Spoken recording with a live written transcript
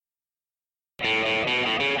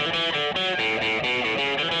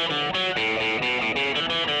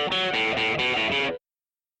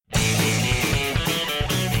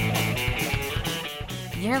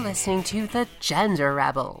listening to The Gender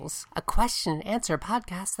Rebels, a question and answer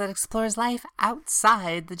podcast that explores life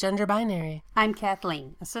outside the gender binary. I'm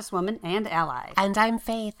Kathleen, a cis woman and ally. And I'm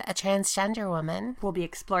Faith, a transgender woman. We'll be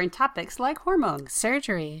exploring topics like hormones,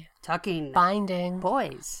 surgery, tucking, binding,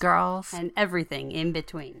 boys, girls, and everything in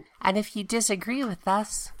between. And if you disagree with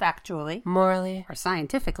us, factually, morally, or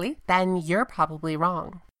scientifically, then you're probably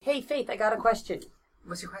wrong. Hey, Faith, I got a question.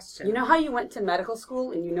 What's your question? You know how you went to medical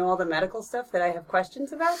school and you know all the medical stuff that I have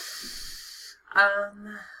questions about?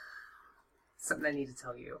 Something I need to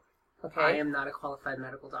tell you. Okay. I am not a qualified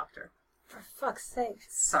medical doctor. For fuck's sake.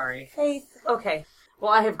 Sorry. Faith. Okay.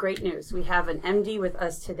 Well, I have great news. We have an MD with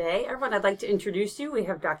us today. Everyone, I'd like to introduce you. We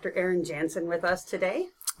have Dr. Aron Janssen with us today.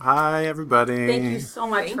 Hi, everybody. Thank you so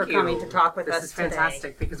much for coming to talk with us today. This is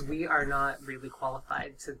fantastic because we are not really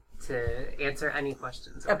qualified to answer any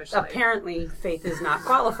questions officially. Apparently, Faith is not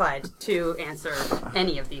qualified to answer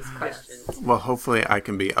any of these questions. Yes. Well, hopefully I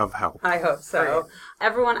can be of help. I hope so. Right.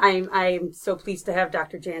 Everyone, I'm so pleased to have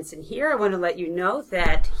Dr. Janssen here. I want to let you know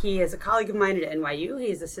that he is a colleague of mine at NYU.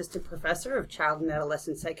 He is assistant professor of child and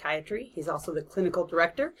adolescent psychiatry. He's also the clinical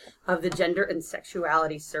director of the Gender and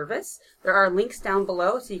Sexuality Service. There are links down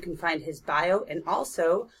below so you can find his bio and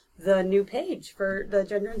also the new page for the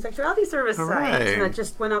Gender and Sexuality Service site. And that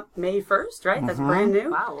just went up May 1st, right? That's brand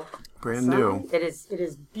new. Wow. Brand new. It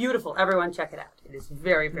is beautiful. Everyone check it out. It is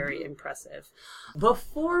very, very impressive.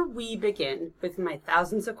 Before we begin with my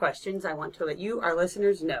thousands of questions, I want to let you, our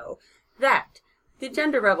listeners, know that the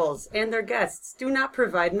Gender Rebels and their guests do not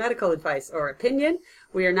provide medical advice or opinion.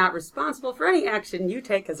 We are not responsible for any action you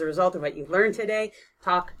take as a result of what you learned today.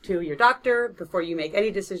 Talk to your doctor before you make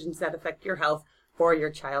any decisions that affect your health or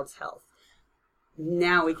your child's health.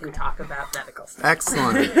 Now we can talk about medical stuff.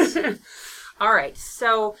 Excellent. All right.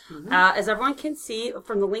 So as everyone can see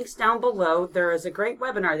from the links down below, there is a great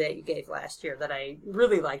webinar that you gave last year that I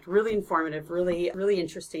really liked, really informative, really, really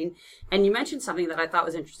interesting. And you mentioned something that I thought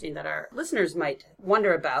was interesting that our listeners might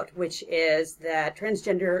wonder about, which is that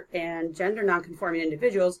transgender and gender nonconforming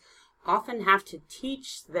individuals often have to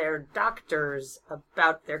teach their doctors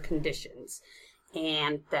about their conditions.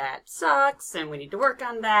 And that sucks, and we need to work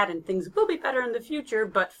on that, and things will be better in the future.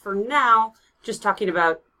 But for now, just talking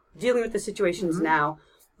about dealing with the situations now,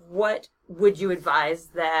 what would you advise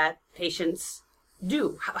that patients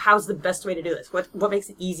do? How's the best way to do this? What makes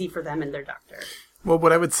it easy for them and their doctor? Well,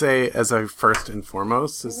 what I would say as a first and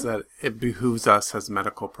foremost is that it behooves us as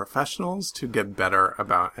medical professionals to get better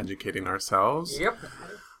about educating ourselves. Yep.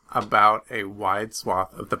 About a wide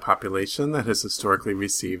swath of the population that has historically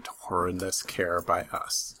received horrendous care by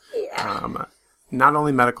us. Yeah. Not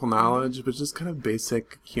only medical knowledge, but just kind of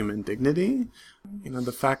basic human dignity. You know,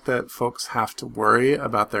 the fact that folks have to worry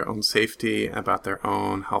about their own safety, about their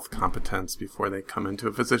own health competence before they come into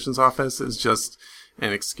a physician's office is just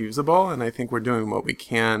inexcusable. And I think we're doing what we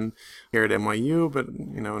can here at NYU, but,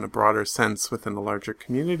 you know, in a broader sense within the larger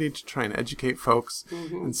community to try and educate folks.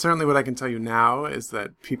 And certainly what I can tell you now is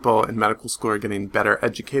that people in medical school are getting better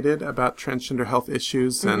educated about transgender health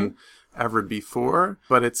issues than ever before,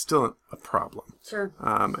 but it's still a problem. Sure.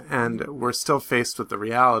 And we're still faced with the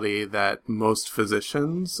reality that most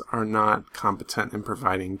physicians are not competent in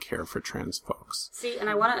providing care for trans folks. See, and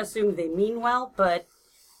I want to assume they mean well, but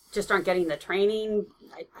just aren't getting the training.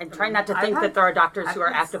 I'm trying not to think that there are doctors who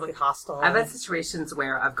are actively hostile. I've had situations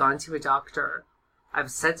where I've gone to a doctor,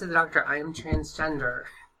 I've said to the doctor, I am transgender.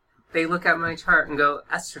 They look at my chart and go,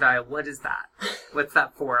 estradiol, what is that? What's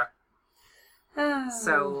that for?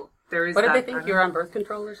 So there is what did that they think? You're on birth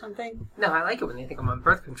control or something? No, I like it when they think I'm on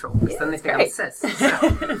birth control, because then they think great. I'm cis.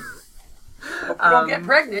 So. Won't get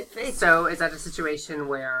pregnant. So is that a situation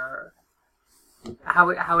where, how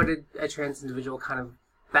would a trans individual kind of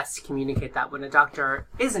best communicate that when a doctor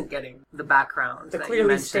isn't getting the background, the that clearly you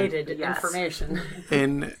mentioned? stated Yes. information?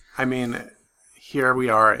 Here we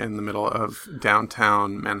are in the middle of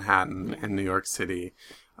downtown Manhattan in New York City,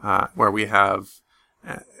 where we have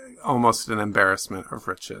almost an embarrassment of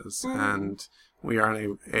riches. And we are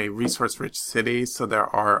in a resource-rich city, so there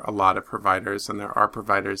are a lot of providers, and there are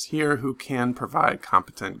providers here who can provide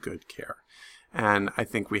competent, good care. And I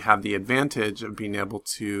think we have the advantage of being able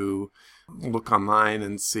to look online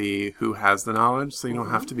and see who has the knowledge, so you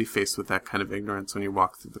don't have to be faced with that kind of ignorance when you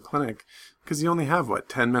walk through the clinic. Because you only have,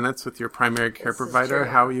 10 minutes with your primary care provider?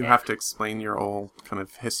 How you have to explain your whole kind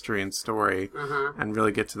of history and story and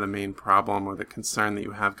really get to the main problem or the concern that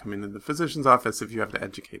you have coming into the physician's office if you have to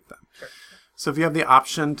educate them. Sure. So if you have the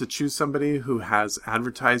option to choose somebody who has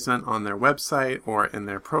advertisement on their website or in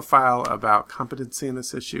their profile about competency in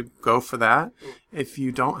this issue, go for that. If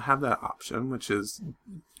you don't have that option, which is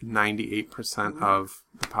 98% of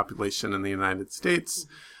the population in the United States,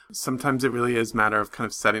 sometimes it really is a matter of kind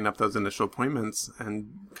of setting up those initial appointments and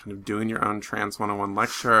kind of doing your own trans 101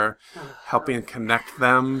 lecture, helping connect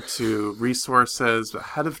them to resources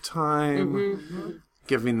ahead of time,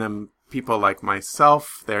 giving them people like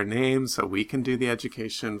myself their names so we can do the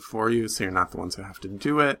education for you, so you're not the ones who have to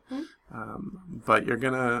do it. But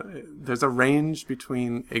there's a range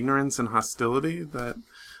between ignorance and hostility that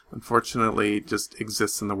unfortunately just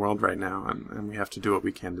exists in the world right now, and we have to do what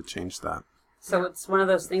we can to change that. So it's one of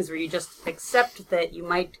those things where you just accept that you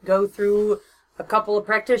might go through a couple of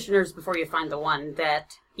practitioners before you find the one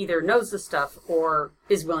that either knows the stuff or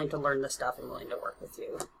is willing to learn the stuff and willing to work with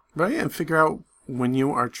you. Right, and figure out when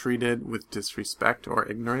you are treated with disrespect or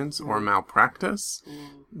ignorance or malpractice,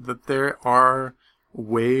 that there are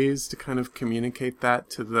ways to kind of communicate that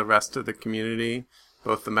to the rest of the community,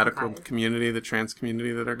 both the medical community, the trans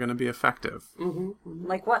community, that are going to be effective.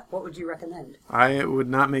 Like what? What would you recommend? I would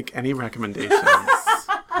not make any recommendations.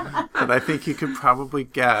 But I think you could probably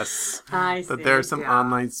guess that there are some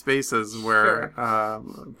online spaces where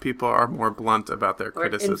people are more blunt about their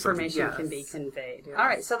criticism. Information can be conveyed. All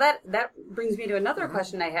right, so that brings me to another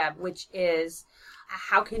question I have, which is,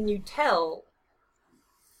 how can you tell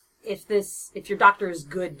if your doctor is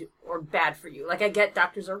good or bad for you? Like, I get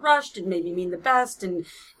doctors are rushed and maybe mean the best, and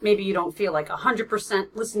maybe you don't feel like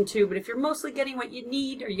 100% listened to, but if you're mostly getting what you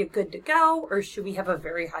need, are you good to go? Or should we have a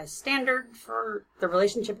very high standard for the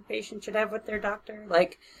relationship a patient should have with their doctor?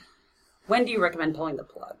 Like, when do you recommend pulling the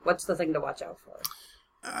plug? What's the thing to watch out for?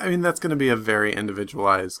 I mean, that's going to be a very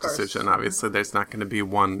individualized decision. Obviously, there's not going to be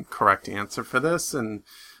one correct answer for this, and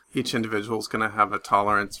each individual is going to have a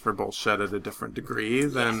tolerance for bullshit at a different degree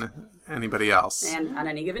than anybody else. And on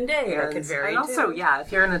any given day, it could vary, and also,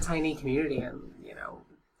 if you're in a tiny community in,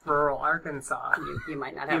 rural Arkansas, you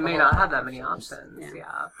might not have that many options.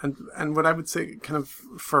 And what I would say, kind of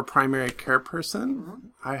for a primary care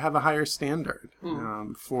person, I have a higher standard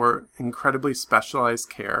for incredibly specialized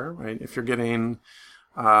care. Right, if you're getting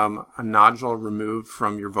a nodule removed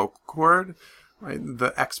from your vocal cord, right,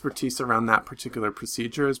 the expertise around that particular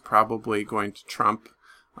procedure is probably going to trump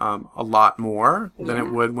a lot more than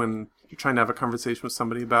it would when you're trying to have a conversation with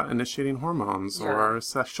somebody about initiating hormones or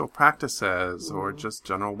sexual practices or just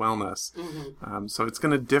general wellness. So it's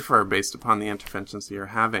going to differ based upon the interventions that you're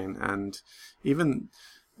having. And even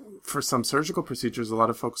for some surgical procedures, a lot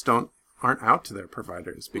of folks aren't out to their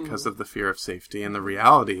providers because of the fear of safety and the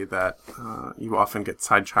reality that you often get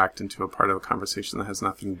sidetracked into a part of a conversation that has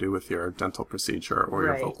nothing to do with your dental procedure or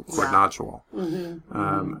your vocal cord nodule.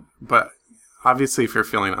 But obviously, if you're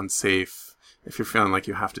feeling unsafe, if you're feeling like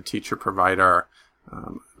you have to teach your provider,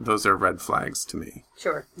 those are red flags to me.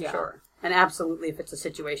 Sure. And absolutely, if it's a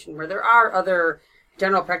situation where there are other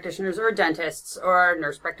general practitioners or dentists or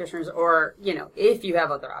nurse practitioners, or, if you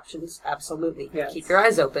have other options, absolutely. Yes. Keep your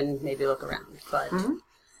eyes open, maybe look around. But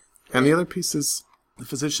And the other piece is the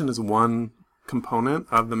physician is one component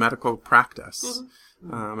of the medical practice.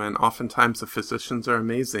 And oftentimes the physicians are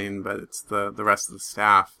amazing, but it's the rest of the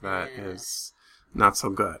staff that is not so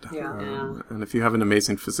good. And if you have an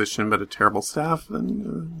amazing physician but a terrible staff,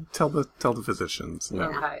 then tell the physicians.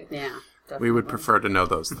 We would prefer to know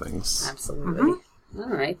those things. Absolutely. All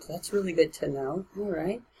right, that's really good to know. All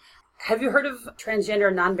right. Have you heard of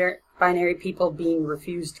transgender, non-binary people being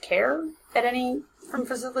refused care from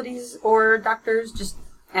facilities or doctors? Just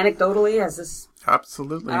anecdotally, has this...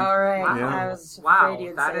 Absolutely. All right. Wow. I was afraid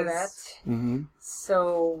you'd say that. Mm-hmm.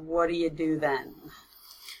 So what do you do then?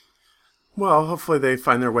 Well, hopefully they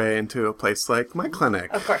find their way into a place like my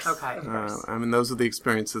clinic. Of course. Okay. I mean, those are the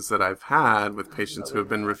experiences that I've had with patients who have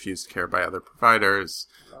been refused care by other providers.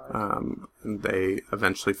 And they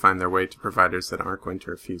eventually find their way to providers that aren't going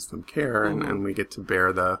to refuse them care, and we get to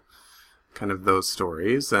bear the kind of those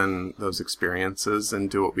stories and those experiences and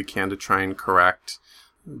do what we can to try and correct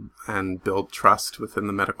and build trust within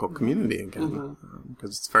the medical community again,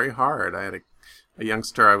 because it's very hard. I had a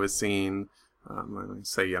youngster I was seeing. I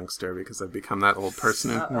say youngster because I've become that old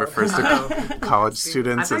person who refers to college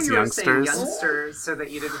students as youngsters. I thought you were saying youngsters so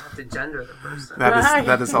that you didn't have to gender the person.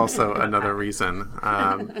 That is also another reason.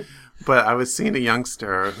 But I was seeing a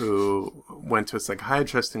youngster who went to a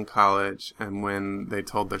psychiatrist in college, and when they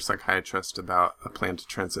told their psychiatrist about a plan to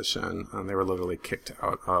transition, they were literally kicked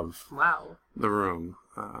out of the room.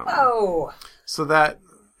 So that...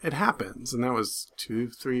 It happens, and that was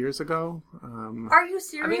 2-3 years ago. Are you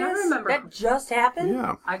serious? I mean, I remember that just happened.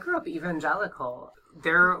 Yeah, I grew up evangelical.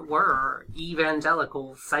 There were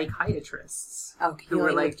evangelical psychiatrists who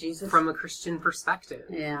were like Jesus? From a Christian perspective.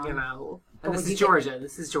 Yeah, And this is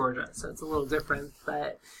Georgia. So it's a little different,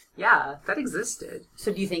 but yeah, that existed.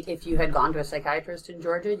 So do you think if you had gone to a psychiatrist in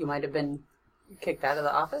Georgia, you might have been kicked out of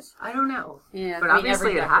the office? I don't know. Yeah, but I mean, obviously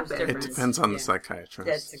every it doctor's happened. different. It depends on the Yeah. psychiatrist.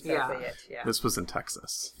 That's exactly Yeah. it, yeah. This was in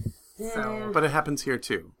Texas. So, But it happens here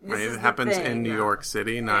too, This right? is It the happens thing, in New yeah. York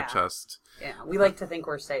City, not Yeah. just... Yeah, we like to think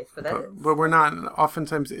we're safe, but that is... But we're not.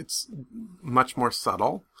 Oftentimes it's much more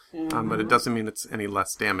subtle, but it doesn't mean it's any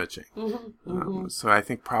less damaging. So I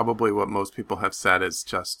think probably what most people have said is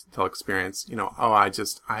just they'll experience, oh,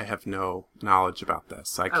 I have no knowledge about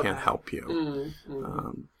this. I can't help you.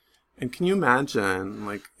 And can you imagine,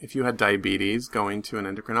 like, if you had diabetes, going to an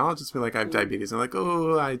endocrinologist, be like, I have diabetes, and like,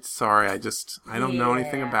 oh, I don't know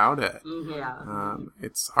anything about it. yeah.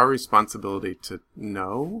 It's our responsibility to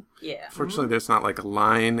know. Yeah. Fortunately, there's not like a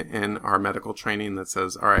line in our medical training that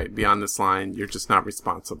says, all right, beyond this line, you're just not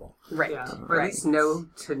responsible. Right. Yeah. Or at least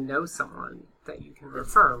know someone that you can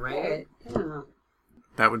refer, right? Yeah.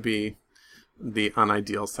 That would be the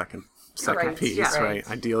unideal second Right, piece, yeah.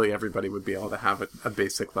 right? Ideally, everybody would be able to have a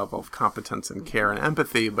basic level of competence and care and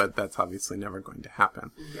empathy, but that's obviously never going to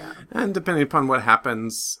happen. Yeah. And depending upon what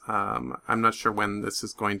happens, I'm not sure when this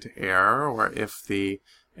is going to air or if the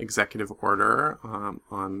executive order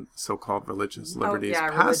on so-called religious liberties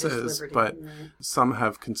passes, religious liberty, but some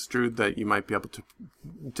have construed that you might be able to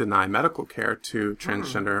deny medical care to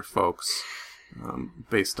transgender folks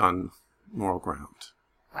based on moral ground.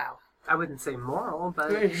 Wow. I wouldn't say moral,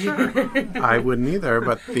 but sure. I wouldn't either,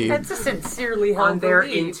 but That's a sincerely held On their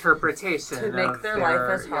belief interpretation to make of their life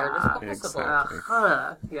as hard as possible. Exactly.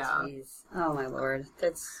 Yeah. Jeez. Oh my lord.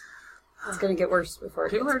 It's going to get worse before it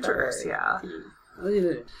People gets are jerks, better. yeah.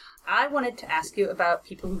 Ugh. I wanted to ask you about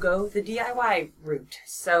people who go the DIY route.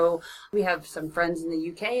 So we have some friends in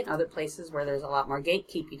the UK and other places where there's a lot more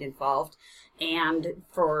gatekeeping involved. And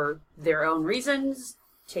for their own reasons,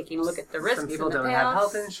 taking a look at the risks. Some people and the don't have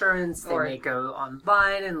health payoffs, insurance. They or- may go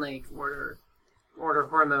online and like order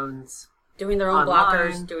hormones, doing their own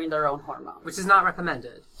online. blockers, doing their own hormones. which is not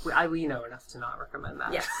recommended. We know enough to not recommend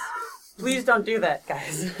that. Yes. Please don't do that,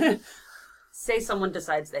 guys. Say someone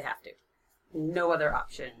decides they have to. No other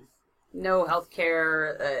option. No health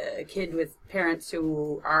care, a kid with parents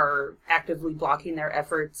who are actively blocking their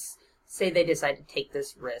efforts. Say they decide to take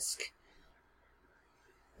this risk.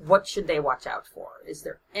 What should they watch out for? Is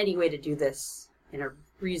there any way to do this in a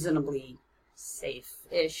reasonably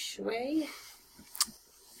safe-ish way?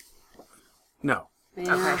 No.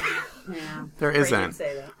 Yeah. Yeah. There Afraid you'd isn't.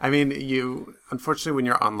 say that. I mean, unfortunately, when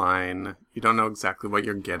you're online, you don't know exactly what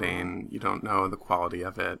you're getting. You don't know the quality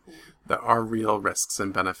of it. There are real risks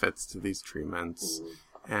and benefits to these treatments.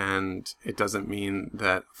 And it doesn't mean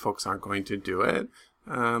that folks aren't going to do it.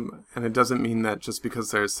 And it doesn't mean that just because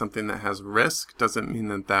there's something that has risk, doesn't mean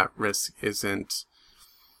that that risk isn't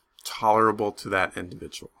tolerable to that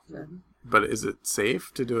individual. Mm-hmm. But is it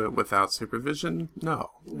safe to do it without supervision?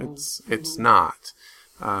 No, it's not.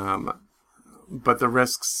 But the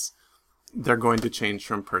risks, they're going to change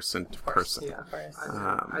from person to person. Yeah.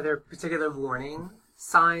 Are there particular warning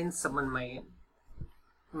signs someone might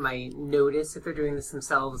notice if they're doing this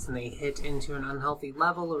themselves and they hit into an unhealthy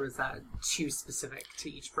level, or is that too specific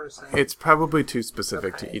to each person? It's probably too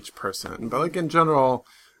specific to each person. But like in general,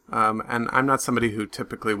 and I'm not somebody who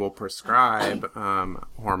typically will prescribe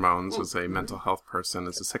hormones as a mental health person.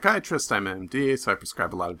 As a psychiatrist, I'm an MD, so I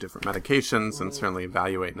prescribe a lot of different medications and certainly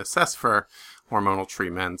evaluate and assess for hormonal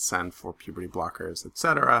treatments and for puberty blockers,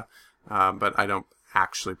 etc. But I don't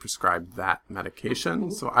actually prescribe that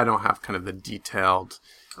medication, so I don't have kind of the detailed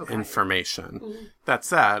information. That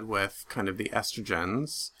said, with kind of the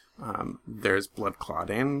estrogens, there's blood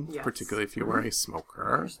clotting, particularly if you were a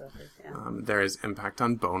smoker. There is impact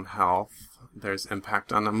on bone health. There's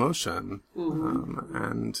impact on emotion.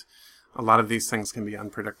 And a lot of these things can be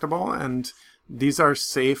unpredictable. And these are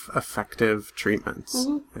safe, effective treatments.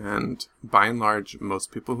 And by and large,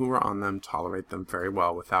 most people who are on them tolerate them very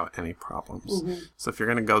well without any problems. So if you're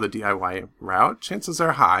going to go the DIY route, chances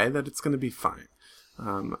are high that it's going to be fine.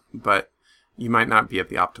 But you might not be at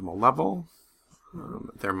the optimal level.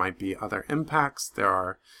 There might be other impacts. There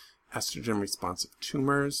are estrogen-responsive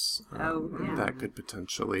tumors that could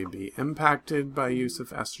potentially be impacted by use of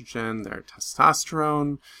estrogen. There are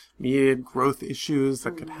testosterone-mediated growth issues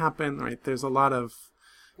that could happen. Right? There's a lot of.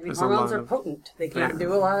 I mean, hormones are potent. They can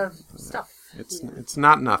do a lot of stuff. It's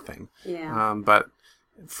not nothing. Yeah. But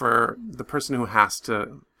for the person who has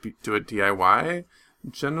to do it DIY,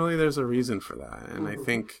 generally there's a reason for that, and I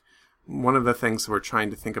think. One of the things we're trying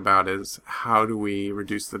to think about is how do we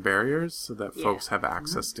reduce the barriers so that folks have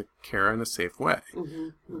access to care in a safe way.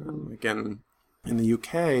 Again, in the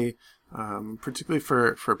UK, particularly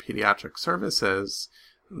for pediatric services,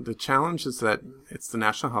 the challenge is that it's the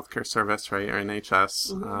National Healthcare Service, right, or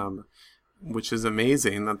NHS, which is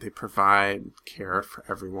amazing that they provide care for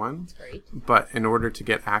everyone. That's great. But in order to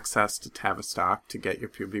get access to Tavistock, to get your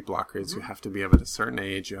POV blockers, you have to be of a certain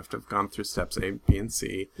age. You have to have gone through steps A, B, and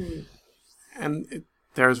C. And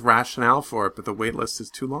there's rationale for it, but the wait list is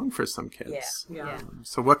too long for some kids. Yeah.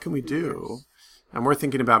 So what can we do? And we're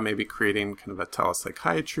thinking about maybe creating kind of a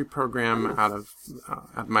telepsychiatry program out of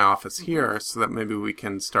at my office here, so that maybe we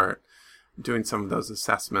can start doing some of those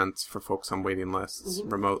assessments for folks on waiting lists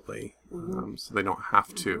remotely, so they don't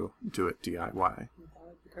have to do it DIY.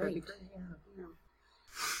 Great.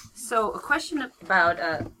 So a question about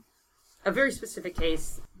a very specific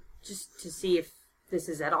case, just to see if this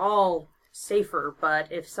is at all safer,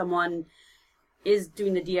 but if someone is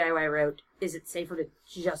doing the DIY route, is it safer to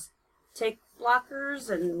just take blockers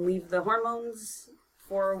and leave the hormones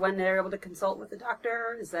for when they're able to consult with the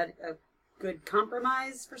doctor? Is that a good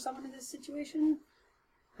compromise for someone in this situation?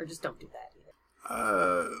 Or just don't do that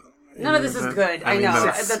either? None of this is good. I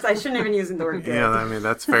know. I shouldn't even use the word good. Yeah, I mean,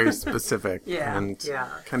 that's very specific. And Yeah.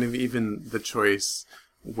 kind of even the choice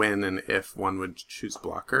when and if one would choose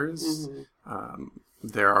blockers.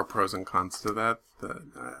 There are pros and cons to that.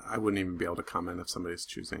 I wouldn't even be able to comment if somebody's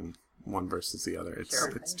choosing one versus the other.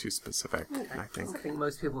 It's too specific, I think. I think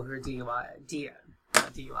most people who are DIY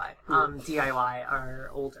are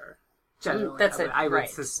older. Generally, That's it, I would right.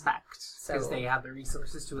 suspect, because So- they have the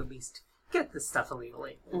resources to at least get this stuff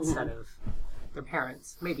illegally instead of their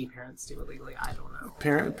parents. Maybe parents do illegally. I don't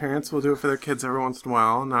know. Parents will do it for their kids every once in a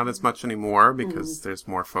while. Not as much anymore because there's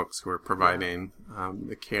more folks who are providing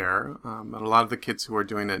the care. But a lot of the kids who are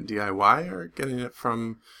doing it DIY are getting it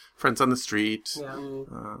from friends on the street. Yeah.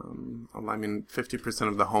 I mean, 50%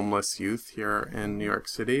 of the homeless youth here in New York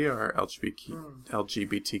City are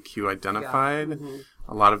LGBTQ identified.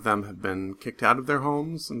 A lot of them have been kicked out of their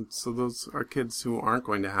homes, and so those are kids who aren't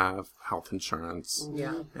going to have health insurance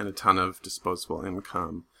and a ton of disposable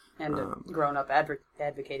income. And grown up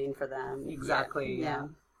advocating for them. Exactly. Yeah.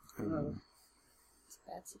 It's a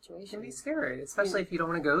bad situation. It can be scary, especially if you don't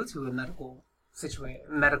want to go to a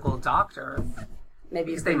medical doctor.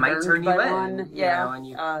 Maybe Because they might turn you in. One. You know, and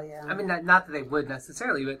you, yeah. I mean, not that they would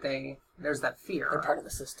necessarily, but there's that fear. They're part of the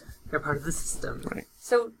system. They're part of the system. Right.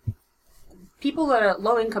 So, people that are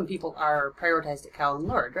low-income people are prioritized at Cal and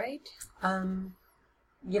Lord, right?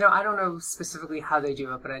 You know, I don't know specifically how they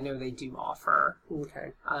do it, but I know they do offer.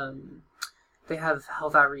 Okay. They have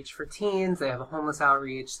health outreach for teens. They have a homeless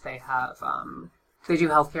outreach. They have they do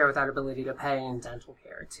healthcare without ability to pay and dental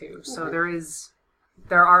care too. So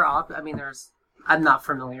I'm not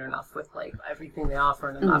familiar enough with like everything they offer,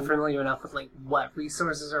 and I'm not familiar enough with like what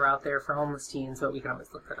resources are out there for homeless teens. But we can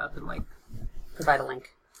always look that up and like Provide a link.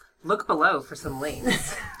 look below for some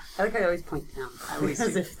links. I think I always point down. always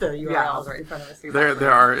As do. if the URLs are in front of us.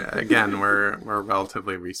 There are, again, we're a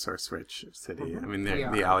relatively resource-rich city. I mean, We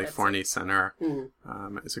are. the Ali Forney Center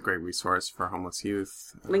is a great resource for homeless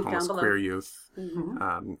youth, Link homeless down below. queer youth.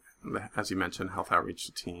 As you mentioned, Health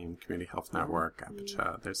Outreach Team, Community Health Network,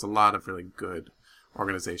 APCHA. There's a lot of really good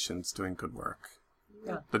organizations doing good work.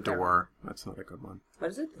 Yeah. The Door, that's not a good one.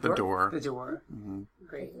 What is it? The Door. The door.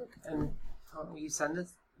 Great. And will you send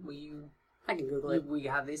us? Will you? I can Google it. We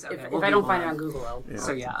have these. Okay, If we'll I don't Google find it them. on Google, I'll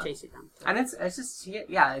So yeah, chase it down. and it's just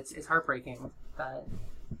it's heartbreaking that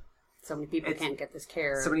So many people can't get this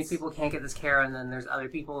care. so many people can't get this care, and then there's other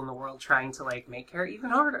people in the world trying to like make care even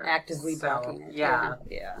harder, actively So, blocking it. Yeah.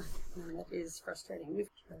 And that is frustrating.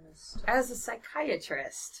 As a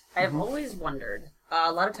psychiatrist, I've always wondered,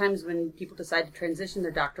 a lot of times when people decide to transition,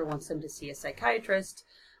 their doctor wants them to see a psychiatrist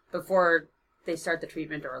before they start the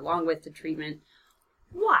treatment or along with the treatment.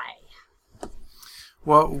 Why?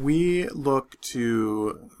 Well, we look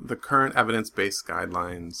to the current evidence-based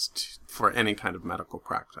guidelines for any kind of medical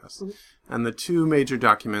practice. And the two major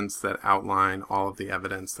documents that outline all of the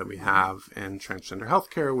evidence that we have in transgender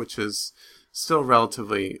healthcare, which is still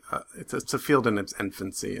relatively, it's a field in its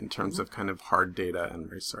infancy in terms of kind of hard data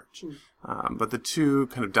and research. But the two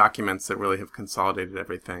kind of documents that really have consolidated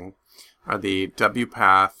everything are the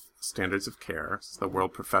WPATH Standards of Care, so the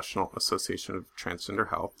World Professional Association of Transgender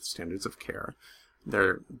Health Standards of Care.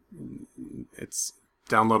 It's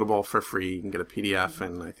downloadable for free. You can get a PDF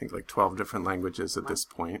in, I think, like 12 different languages at this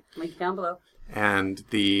point. Link down below. And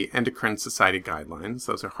the Endocrine Society guidelines,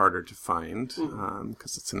 those are harder to find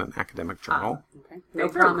because it's in an academic journal. Okay. They No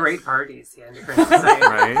throw promise. great parties, the Endocrine Society.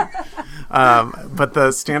 Right? But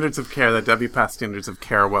the standards of care, the WPATH standards of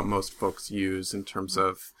care, are what most folks use in terms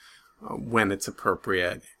of when it's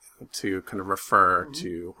appropriate to kind of refer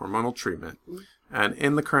to hormonal treatment. And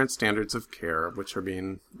in the current standards of care, which are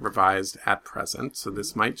being revised at present, so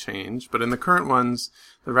this might change, but in the current ones,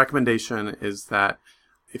 the recommendation is that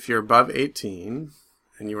if you're above 18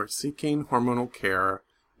 and you are seeking hormonal care,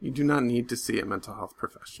 you do not need to see a mental health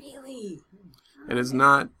professional. Really? It is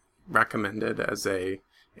not recommended as a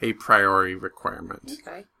priori requirement.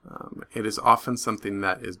 Okay. It is often something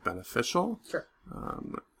that is beneficial. Sure.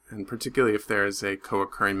 And particularly if there is a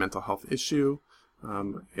co-occurring mental health issue,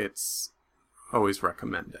 it's always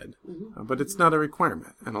recommended. But it's not a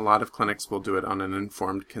requirement. And a lot of clinics will do it on an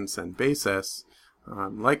informed consent basis,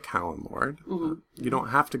 like Callan Lord. You don't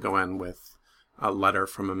have to go in with a letter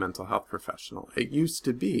from a mental health professional. It used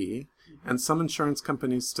to be, and some insurance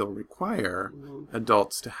companies still require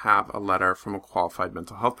adults to have a letter from a qualified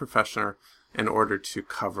mental health professional in order to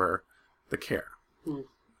cover the care.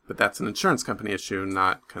 But that's an insurance company issue,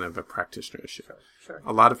 not kind of a practitioner issue. Sure.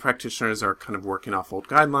 A lot of practitioners are kind of working off old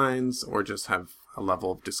guidelines or just have a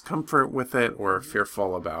level of discomfort with it or are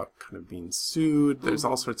fearful about kind of being sued. There's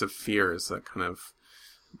all sorts of fears that kind of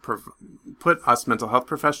put us mental health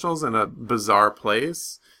professionals in a bizarre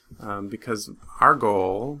place because our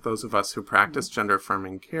goal, those of us who practice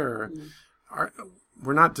gender-affirming care,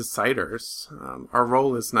 we're not deciders. Our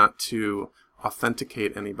role is not to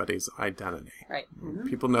authenticate anybody's identity. Right.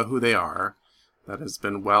 People know who they are. That has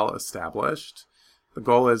been well established. The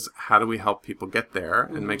goal is how do we help people get there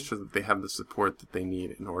and make sure that they have the support that they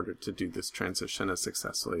need in order to do this transition as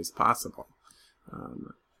successfully as possible.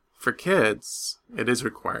 For kids, it is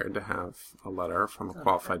required to have a letter from a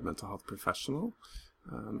qualified mental health professional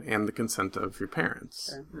and the consent of your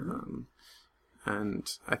parents. And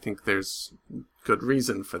I think there's good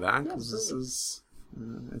reason for that because this is,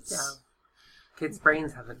 Kids'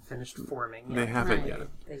 brains haven't finished forming yet. They haven't yet.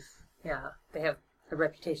 They have a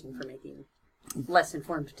reputation for making less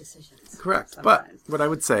informed decisions. Correct. Sometimes. But what I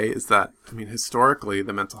would say is that, I mean, historically,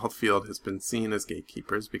 the mental health field has been seen as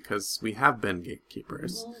gatekeepers because we have been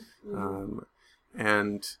gatekeepers.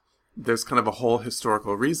 And there's kind of a whole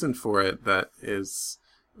historical reason for it that is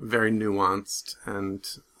very nuanced and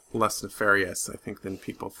less nefarious, I think, than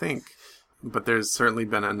people think. But there's certainly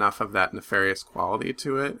been enough of that nefarious quality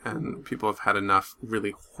to it, and people have had enough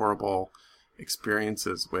really horrible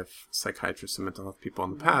experiences with psychiatrists and mental health people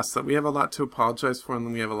in the past that we have a lot to apologize for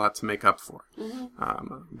and we have a lot to make up for.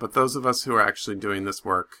 But those of us who are actually doing this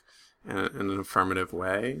work in an affirmative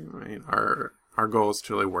way, right, our goal is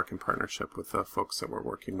to really work in partnership with the folks that we're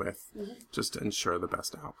working with just to ensure the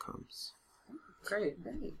best outcomes. Great.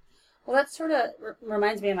 Well, that sort of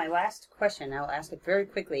reminds me of my last question. I'll ask it very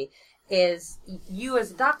quickly. Is you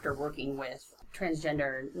as a doctor working with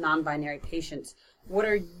transgender, non-binary patients, what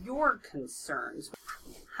are your concerns?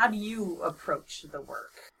 How do you approach the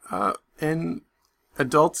work? In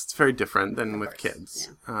adults, it's very different than with kids.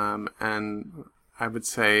 And I would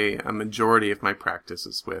say a majority of my practice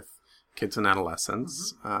is with kids and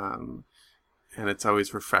adolescents. And it's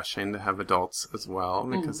always refreshing to have adults as well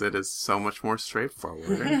because it is so much more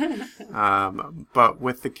straightforward. But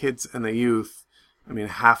with the kids and the youth, I mean,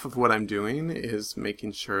 half of what I'm doing is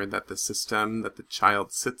making sure that the system that the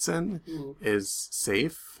child sits in is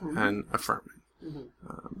safe and affirming.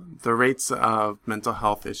 The rates of mental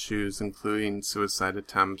health issues, including suicide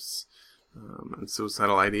attempts and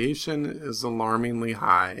suicidal ideation, is alarmingly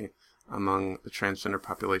high among the transgender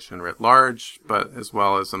population writ large, but as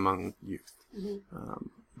well as among youth.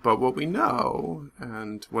 But what we know,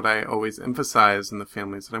 and what I always emphasize in the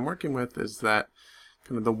families that I'm working with, is that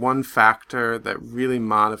kind of the one factor that really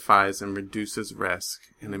modifies and reduces risk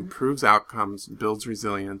and improves outcomes, builds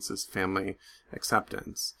resilience, is family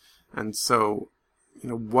acceptance. And so,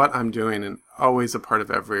 what I'm doing, and always a part of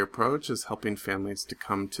every approach, is helping families to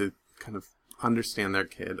come to kind of understand their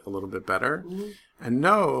kid a little bit better and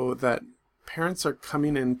know that parents are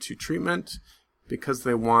coming into treatment because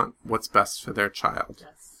they want what's best for their child.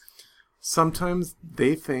 Sometimes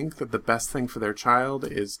they think that the best thing for their child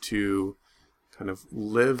is to kind of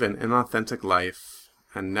live an inauthentic life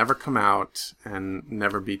and never come out and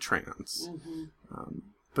never be trans.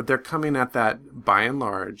 But they're coming at that, by and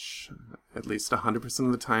large, at least 100%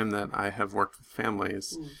 of the time that I have worked with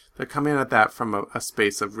families, they're coming at that from a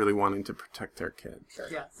space of really wanting to protect their kid.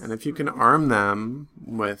 And if you can arm them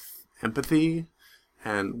with empathy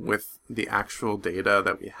and with the actual data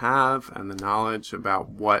that we have and the knowledge about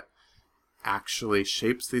what actually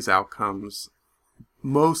shapes these outcomes,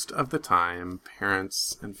 most of the time,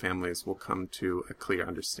 parents and families will come to a clear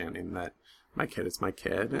understanding that my kid is my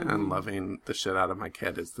kid, and loving the shit out of my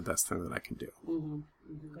kid is the best thing that I can do.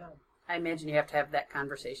 I imagine you have to have that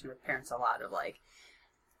conversation with parents a lot of like,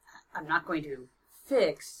 I'm not going to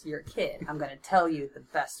fix your kid. I'm going to tell you the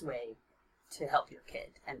best way to help your kid,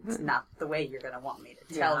 and it's not the way you're going to want me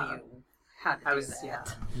to tell you how to do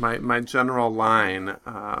that. My general line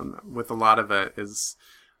with a lot of it is,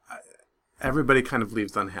 everybody kind of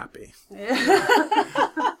leaves unhappy.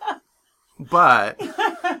 But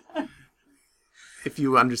if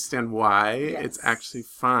you understand why, it's actually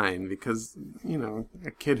fine, because, you know,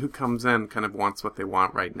 a kid who comes in kind of wants what they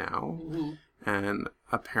want right now. Mm-hmm. And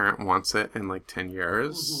a parent wants it in like 10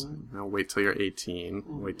 years. Mm-hmm. You know, wait till you're 18,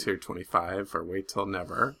 wait till you're 25, or wait till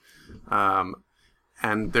never.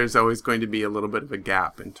 And there's always going to be a little bit of a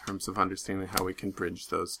gap in terms of understanding how we can bridge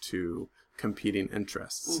those two competing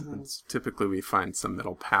interests. Mm-hmm. And typically we find some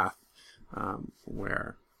middle path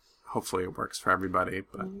where hopefully it works for everybody,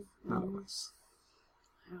 but not always.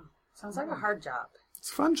 Sounds like a hard job. It's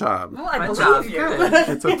a fun job. Well, I believe you.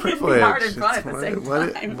 It's a privilege. Hard and fun at the same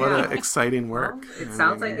time. What an exciting work. Well, it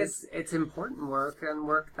sounds like it's important work, and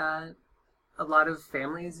work that a lot of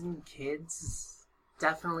families and kids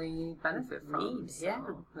definitely benefit from.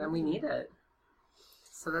 And we need it.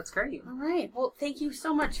 So that's great. All right. Well, thank you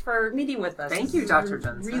so much for meeting with us. Thank you, Dr.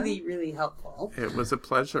 Janssen. Really, really helpful. It was a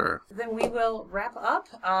pleasure. Then we will wrap up.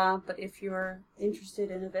 But if you're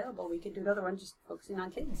interested and available, we could do another one just focusing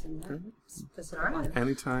on kids and specific one.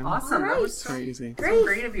 Anytime. Awesome. Right. That was so easy. Great. So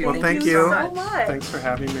great of you. Well, thank you so much. Thanks for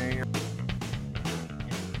having me.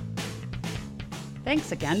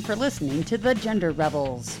 Thanks again for listening to The Gender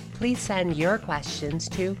Rebels. Please send your questions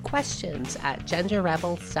to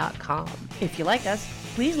questions@genderrebels.com. If you like us,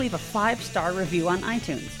 please leave a 5-star review on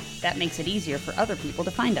iTunes. That makes it easier for other people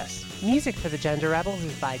to find us. Music for the Gender Rebels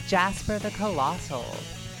is by Jasper the Colossal.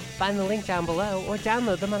 Find the link down below or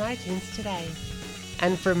download them on iTunes today.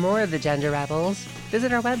 And for more of the Gender Rebels,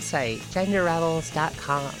 visit our website,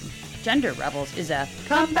 genderrebels.com. Gender Rebels is a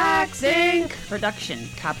Comeback Inc. production.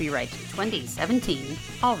 Copyright 2017.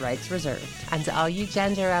 All rights reserved. And to all you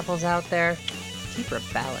Gender Rebels out there, keep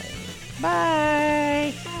rebelling.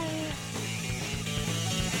 Bye. Bye.